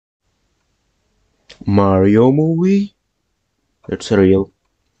Mario movie? It's a real.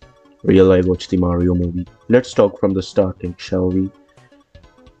 I watched the Mario movie. Let's talk from the starting, shall we?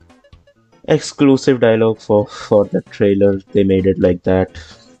 Exclusive dialogue for the trailer. They made it like that,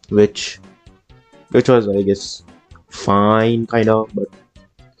 which which was, I guess, fine, kind of, but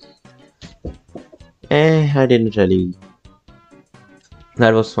I didn't really.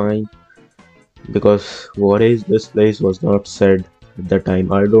 That was fine because what is this place was not said at the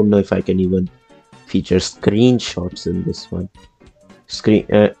time. I don't know if I can even feature screenshots in this one. Shots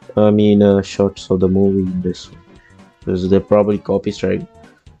of the movie in this one because they probably copy strike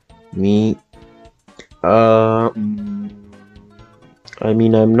me. Mm,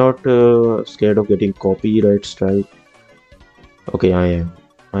 I'm not scared of getting copyright strike. Okay, I am.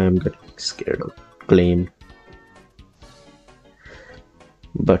 I am getting scared of claim,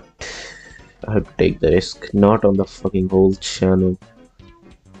 but I have to take the risk. Not on the fucking whole channel.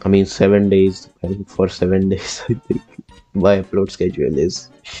 7 days. I think for 7 days. I think my upload schedule is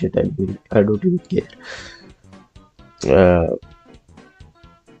shit. I don't even care.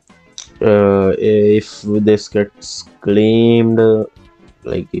 Uh, if this gets claimed,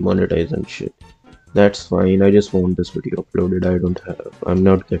 like demonetized and shit, that's fine. I just want this video uploaded. I'm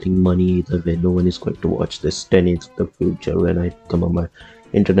not getting money either way. No one is going to watch this 10 years in the future when I come on my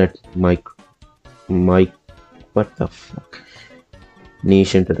internet mic, what the fuck?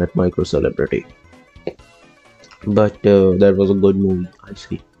 Niche internet micro celebrity. But that was a good movie, I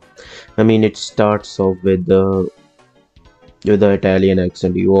see. It starts off with the Italian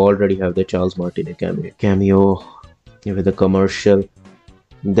accent. You already have the Charles Martinet cameo with the commercial.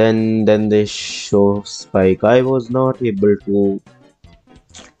 Then they show Spike. I was not able to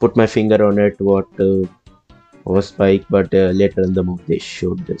put my finger on it what was Spike, but later in the movie they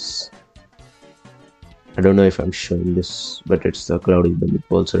showed this. I don't know if I'm showing this, but it's the crowd in the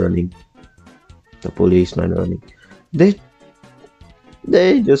meatballs running, the policeman running. They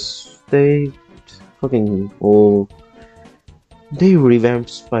they fucking they revamped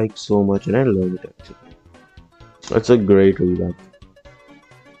Spike so much, and I love it actually. It's a great revamp.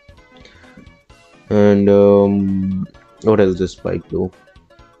 And what else does Spike do?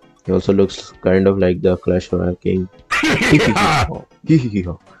 He also looks kind of like the Clash Royale King.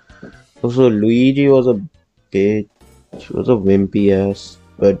 Also, Luigi was a bitch. She was a wimpy ass,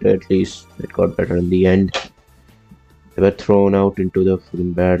 but at least it got better in the end. They were thrown out into the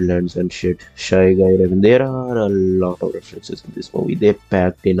fucking Badlands and shit. Shy Guy Raven. There are a lot of references in this movie. They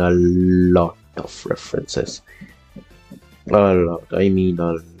packed in a lot of references. A lot. I mean,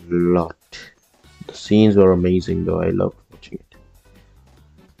 a lot. The scenes were amazing, though. I loved watching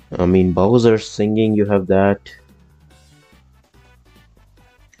it. Bowser singing, you have that.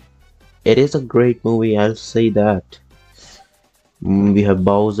 It is a great movie, I'll say that. We have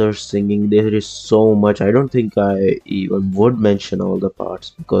Bowser singing. There is so much. I don't think I even would mention all the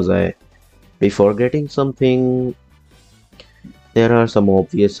parts because I be forgetting something. There are some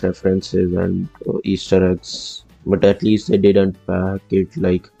obvious references and Easter eggs, but at least they didn't pack it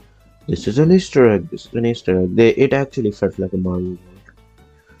like this is an Easter egg. This is an Easter egg. It actually felt like a Mario World,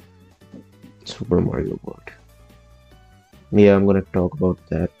 Super Mario World. Yeah, I'm gonna talk about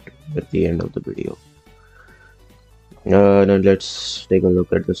that at the end of the video. Now let's take a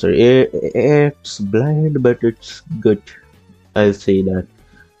look at the story. It's bland, but it's good. I'll say that.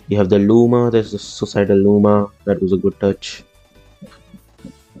 You have the Luma. There's the Societal Luma. That was a good touch.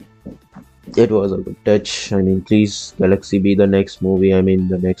 It was a good touch. Please, Galaxy be the next movie.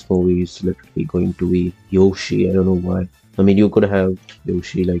 The next movie is literally going to be Yoshi. I don't know why. You could have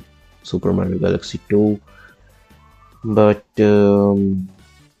Yoshi like Super Mario Galaxy 2, but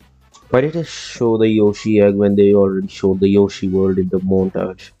why did they show the Yoshi egg when they already showed the Yoshi world in the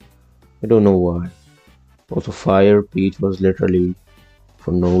montage? I don't know why. Also, Fire Peach was literally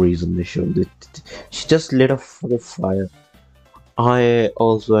for no reason they showed it. She just lit a fucking fire. I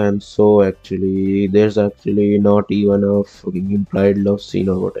also am so actually. There's actually not even a fucking implied love scene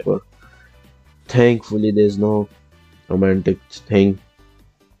or whatever. Thankfully, there's no romantic thing.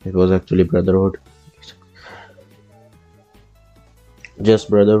 It was actually brotherhood. Just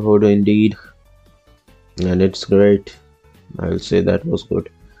brotherhood indeed. And it's great. I'll say that was good.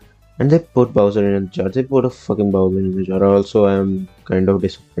 And they put Bowser in the jar. They put a fucking Bowser in the jar. Also, I'm kind of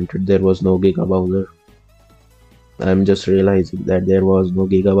disappointed there was no Giga Bowser. I'm just realizing that there was no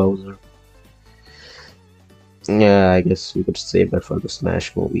Giga Bowser. Yeah, I guess we could save that for the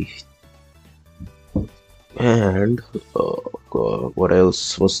Smash movie. And what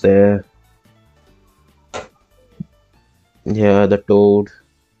else was there? Yeah, the Toad.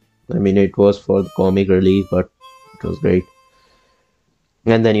 It was for the comic relief, but it was great.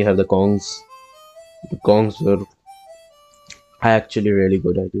 And then you have the Kongs. The Kongs were actually really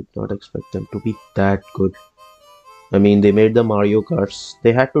good. I did not expect them to be that good. I mean, they made the Mario Karts.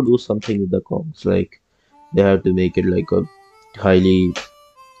 They had to do something with the Kongs. Like, they had to make it like a highly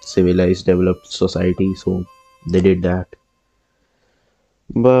civilized, developed society. So they did that.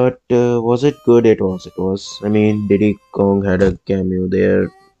 But was it good? It was. It was. I mean, Diddy Kong had a cameo there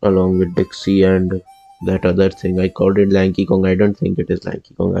along with Dixie and that other thing. I called it Lanky Kong. I don't think it is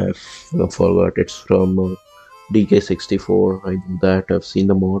Lanky Kong. Forgot. It's from DK64. I know that. I've seen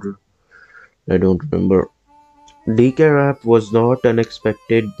the model. I don't remember. DK Rap was not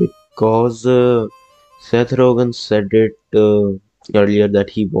unexpected because Seth Rogen said it earlier that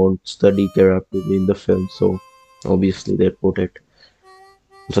he wants the DK Rap to be in the film. So obviously they put it.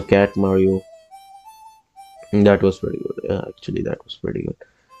 It's a cat Mario. That was pretty good. Yeah, actually, that was pretty good.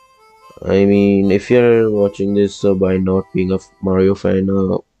 I mean, if you're watching this by not being a Mario fan,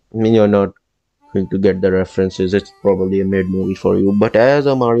 I mean, you're not going to get the references. It's probably a made movie for you. But as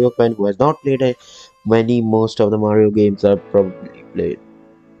a Mario fan who has not played most of the Mario games, I've probably played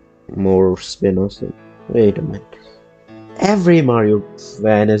more spin-offs. Wait a minute. Every Mario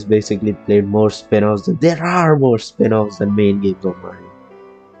fan has basically played more spin-offs. There are more spin-offs than main games of Mario.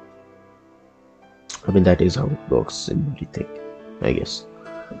 I mean, that is how it works in everything, I guess.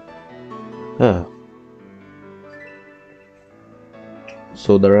 Ah,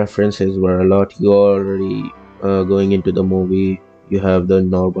 so the references were a lot. You already going into the movie, you have the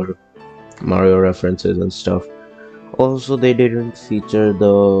normal Mario references and stuff. Also, they didn't feature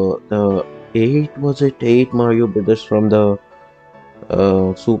the eight Mario brothers from the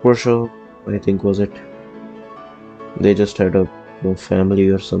Super Show. I think was it. They just had a family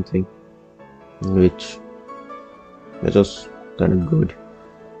or something, which was kind of good.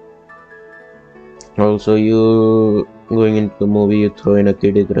 Also, you going into the movie, you throw in a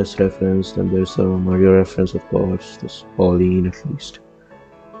Kid Icarus reference, then there's a Mario reference, of course. There's Pauline, at least.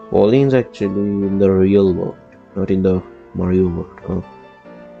 Pauline's actually in the real world, not in the Mario world.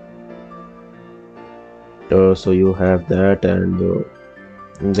 Huh? So you have that, and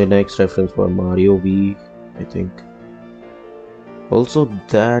the next reference for Mario V, I think. Also,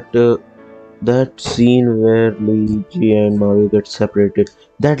 that scene where Luigi and Mario get separated,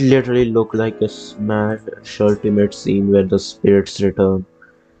 that literally looked like a Smash Ultimate scene where the spirits return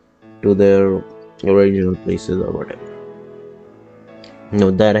to their original places or whatever. No,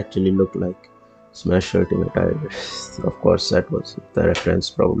 that actually looked like Smash Ultimate. Of course, that was the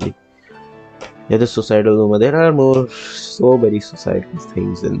reference, probably. Yeah, the suicidal Luma. There are so many suicidal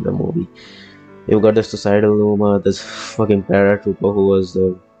things in the movie. You've got the suicidal Luma, this fucking paratrooper who was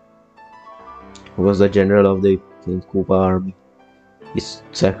the general of the Koopa army. He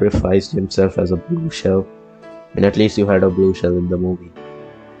sacrificed himself as a blue shell, and at least you had a blue shell in the movie.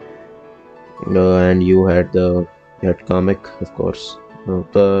 And you had comic, of course.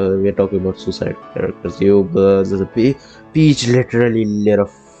 We're talking about suicide characters. There's a Peach literally lit a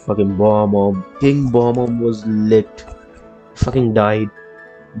fucking bomb. King Bomb was lit. Fucking died.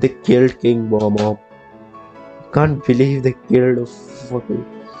 They killed King Bomb. Can't believe they killed a fucking.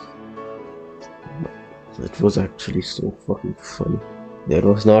 That was actually so fucking funny. That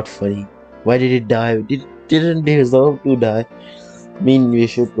was not funny. Why did it die? Didn't deserve to die. I mean, we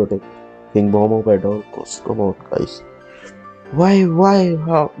should protect King Bomb at all costs. Come on, guys. Why?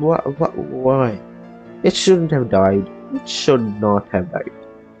 How? Why? It shouldn't have died. It should not have died.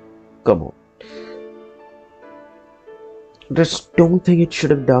 Come on. Just don't think it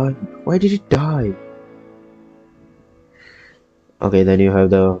should have died. Why did it die? Okay, then you have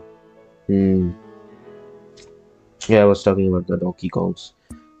the. Yeah, I was talking about the Donkey Kongs.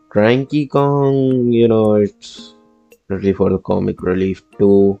 Cranky Kong, it's really for the comic relief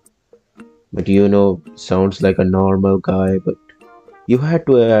too. But sounds like a normal guy, but you had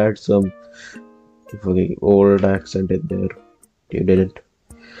to add some fucking old accent in there. You didn't.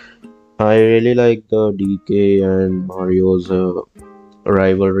 I really like the DK and Mario's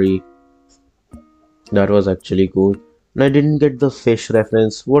rivalry. That was actually cool. And I didn't get the fish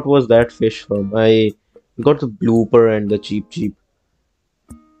reference. What was that fish from? I got the blooper and the cheap cheap.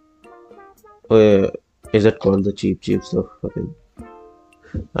 Is it called the cheap cheap stuff? Fucking,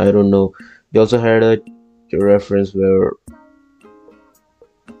 I don't know. They also had a reference where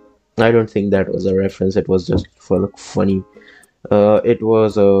I don't think that was a reference. It was just for funny. It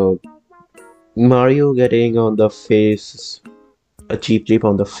was Mario getting on the face, a cheap cheap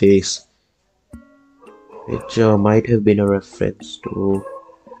on the face, which might have been a reference to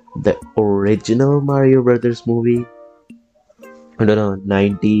the original Mario Brothers movie. I don't know,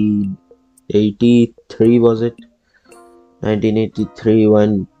 1983 was it? 1983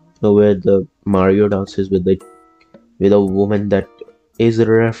 when where the Mario dances with a woman that is a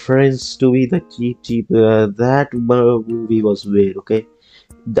reference to be the cheap cheap. That movie was weird. Okay,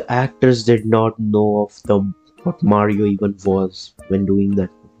 the actors did not know of the what Mario even was when doing that.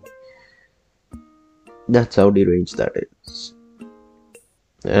 That's how deranged that is.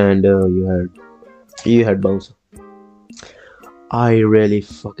 And you had Bowser. I really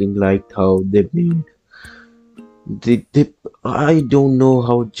fucking liked how they made I don't know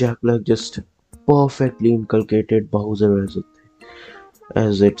how Jack Black just perfectly inculcated Bowser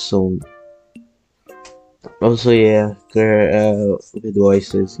as its own. Also, yeah, with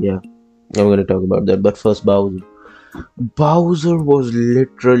voices, yeah, I'm gonna talk about that. But first, Bowser. Bowser was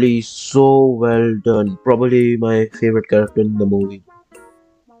literally so well done. Probably my favorite character in the movie.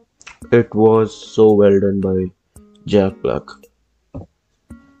 It was so well done by Jack Black.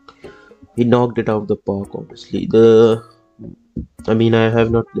 He knocked it out of the park, honestly. I mean, I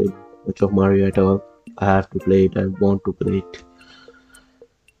have not played much of Mario at all. I have to play it. I want to play it.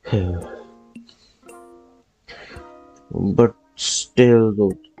 But still,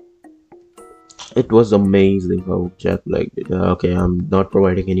 though, it was amazing how Jack Black did it. Okay, I'm not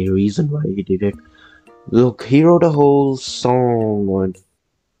providing any reason why he did it. Look, he wrote a whole song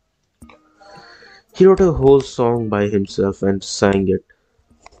by himself and sang it.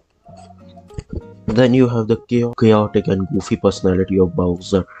 Then you have the chaotic and goofy personality of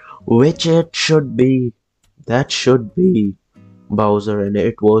Bowser, which it should be. That should be Bowser, and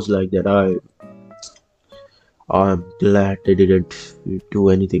it was like that. I'm glad they didn't do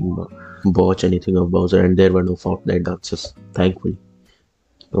anything, botch anything of Bowser, and there were no Fortnite dances. Thankfully,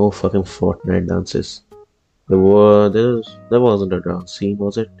 no fucking Fortnite dances. There wasn't a dance scene,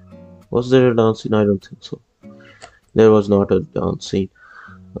 was it? Was there a dance scene? I don't think so. There was not a dance scene.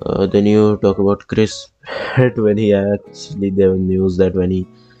 Then you talk about Chris Pratt when he actually there was news that when he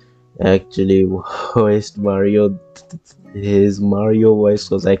actually voiced Mario, his Mario voice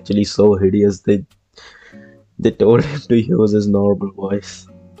was actually so hideous they told him to use his normal voice.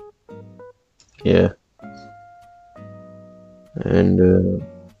 Yeah, and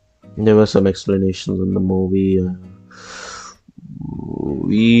there were some explanations in the movie.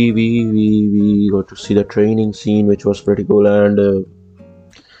 We got to see the training scene, which was pretty cool, and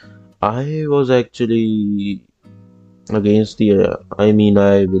I was actually against the. I mean,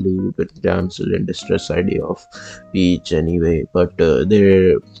 I believe the damsel in distress idea of Peach anyway, but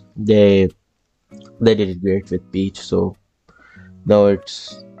they they did it great with Peach, so now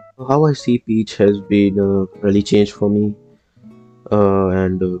it's how I see Peach has been really changed for me.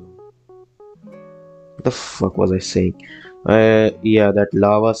 And the fuck was I saying? Yeah, that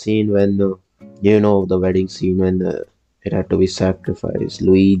lava scene when the wedding scene when it had to be sacrificed.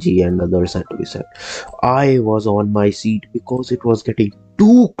 Luigi and others had to be sacrificed. I was on my seat because it was getting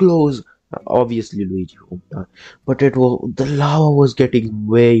too close. Obviously, Luigi won't die, but the lava was getting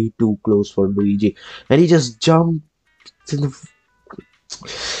way too close for Luigi, and he just jumped in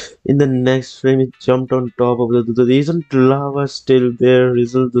the next frame. He jumped on top of isn't lava still there?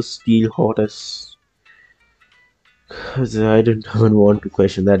 Isn't the steel hot as I didn't even want to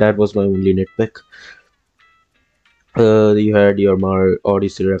question that. That was my only nitpick. You had your Mar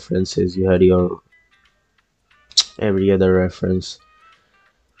Odyssey references. You had your every other reference,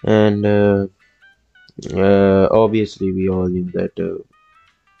 and obviously we all knew that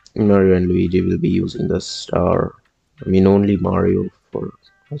Mario and Luigi will be using the star. I mean, only Mario, for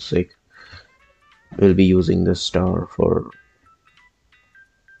God's sake, will be using the star for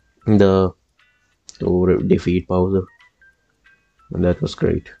the to defeat Bowser, and that was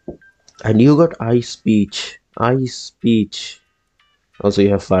great. And you got Ice Peach. Ice Peach. Also, you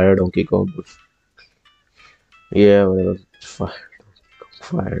have Fire Donkey Kong. Yeah, whatever.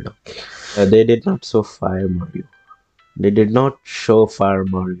 Fire Donkey. They did not show Fire Mario. They did not show Fire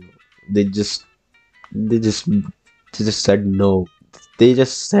Mario. They just, they just, they just said no. They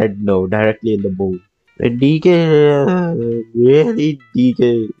just said no directly in the movie. And DK, really,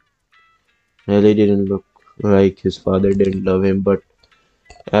 DK really didn't look like his father didn't love him, but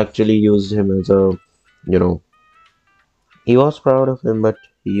actually used him as you know, he was proud of him, but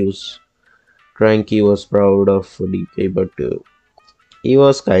he was Cranky was proud of DK, but he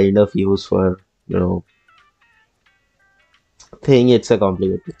was kind of used for, thing. It's a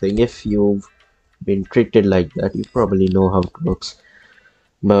complicated thing. If you've been treated like that, you probably know how it works.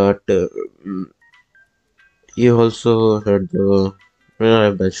 But you also heard when I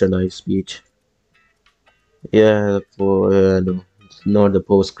mentioned Ice Speech. Yeah, no, not the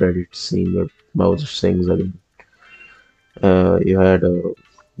post-credit scene where Bowser sings again. You had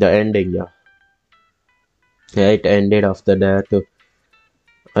the ending, yeah. Yeah, it ended after that.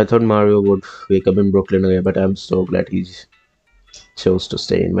 I thought Mario would wake up in Brooklyn again, but I'm so glad he chose to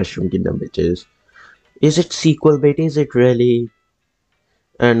stay in Mushroom Kingdom, which is it sequel bait? Is it really?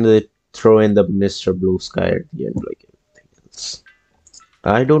 And they throw in the Mr. Blue Sky at the end, like everything else.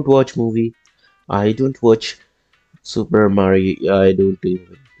 I don't watch movie. I don't watch Super Mario. I don't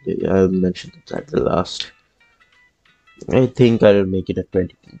even. I mentioned it at the last. I think I'll make it a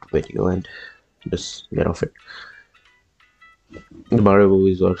 20 video and just get off it. The Mario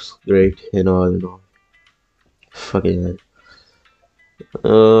movies were great, you know. Fucking hell.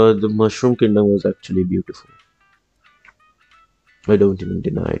 The Mushroom Kingdom was actually beautiful. I don't even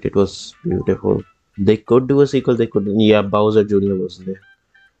deny it. It was beautiful. They could do a sequel. They could. Yeah, Bowser Jr. was there.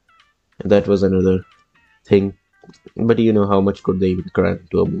 That was another thing. But you know how much could they even cram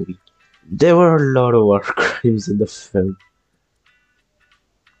into a movie? There were a lot of war crimes in the film.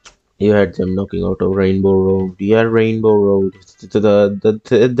 You had them knocking out of Rainbow Road. Yeah, Rainbow Road.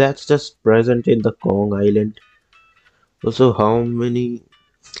 That's just present in the Kong Island. Also, how many?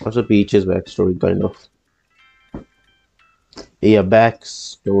 Also, Peach's backstory, kind of. Yeah,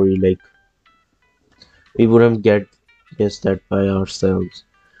 backstory. Like we wouldn't get guess that by ourselves.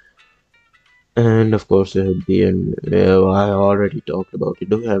 And of course, you have the end. Yeah, I already talked about it.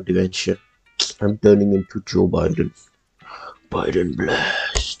 Do you have dementia? I'm turning into Joe Biden. Biden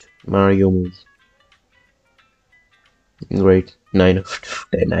blast. Mario movie. Great. 9 out of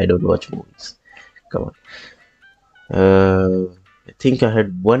 10. I don't watch movies. Come on. I think I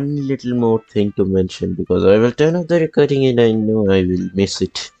had one little more thing to mention because I will turn off the recording and I know I will miss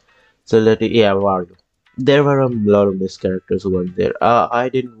it. So yeah, Wario. There were a lot of missed characters who weren't there. I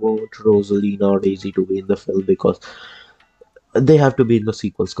didn't want Rosalina or Daisy to be in the film because they have to be in the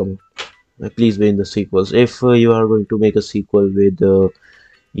sequels. Come on, please be in the sequels. If you are going to make a sequel with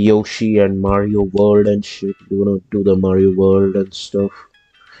Yoshi and Mario World and shit, you wanna do the Mario World and stuff.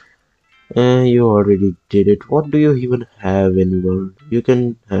 You already did it. What do you even have in World? You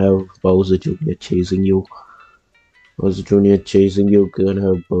can have Bowser Jr. chasing you. Bowser Jr. chasing you. You can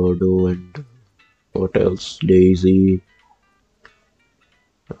have Birdo and what else? Daisy.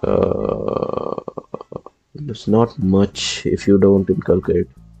 Uh, there's not much if you don't inculcate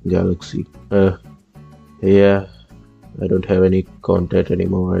Galaxy. Yeah, I don't have any content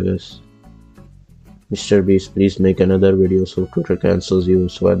anymore, I guess. Mr. Beast, please make another video so Twitter cancels you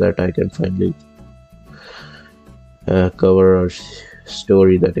so that I can finally cover our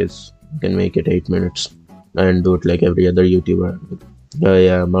story. That is, you can make it 8 minutes and do it like every other YouTuber.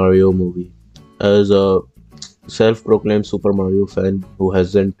 Yeah, Mario movie. As a self-proclaimed Super Mario fan who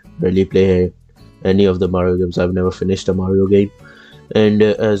hasn't really played any of the Mario games, I've never finished a Mario game. And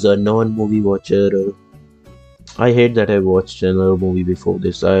as a non-movie watcher, I hate that I watched another movie before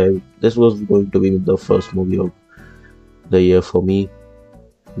this. This was going to be the first movie of the year for me,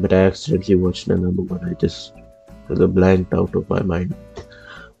 but I accidentally watched another one. I just blanked out of my mind.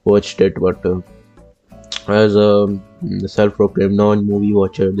 Watched it, but as a self-proclaimed non-movie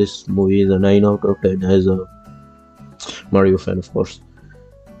watcher, this movie is a 9 out of 10. As a Mario fan, of course,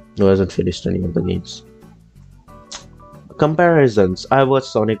 who hasn't finished any of the games. Comparisons. I watched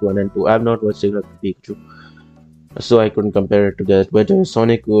Sonic 1 and 2. I've not watched Pikachu, so I couldn't compare it to that. But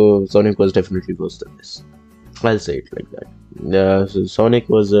Sonic was definitely worse than this. I'll say it like that. So Sonic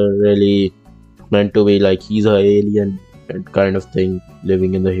was really meant to be like he's an alien and kind of thing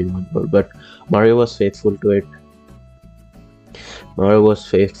living in the human world, but Mario was faithful to it. Mario was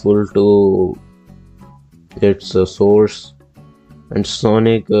faithful to its source, and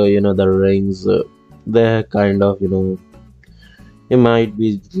Sonic, the rings, they're kind of, it might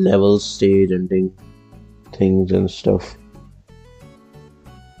be level stage and things and stuff.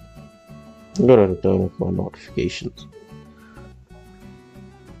 I'm gonna turn off my notifications.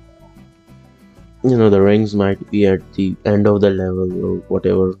 The rings might be at the end of the level or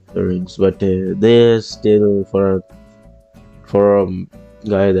whatever the rings, but they're still for a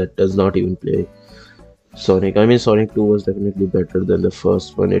guy that does not even play Sonic. I mean, Sonic 2 was definitely better than the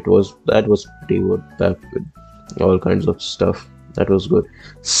first one. That was pretty good, back with all kinds of stuff. That was good.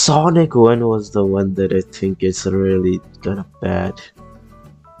 Sonic 1 was the one that I think is really kind of bad.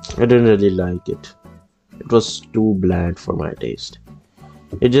 I didn't really like it. It was too bland for my taste.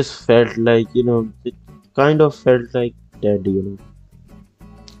 It just felt like, it kind of felt like dead, Kind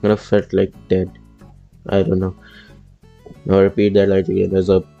of felt like dead. I don't know. I'll repeat that like again as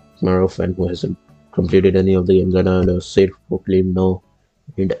a Mario fan who hasn't completed any of the games, and I'm a self-proclaimed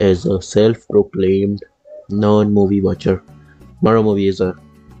and as a self-proclaimed non-movie watcher, Mario movie is a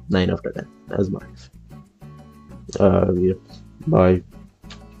 9 out of 10 as Mario. Yeah. Bye.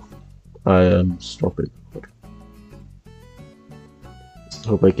 I am stopping.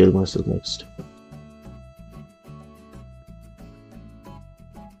 Hope I kill myself next.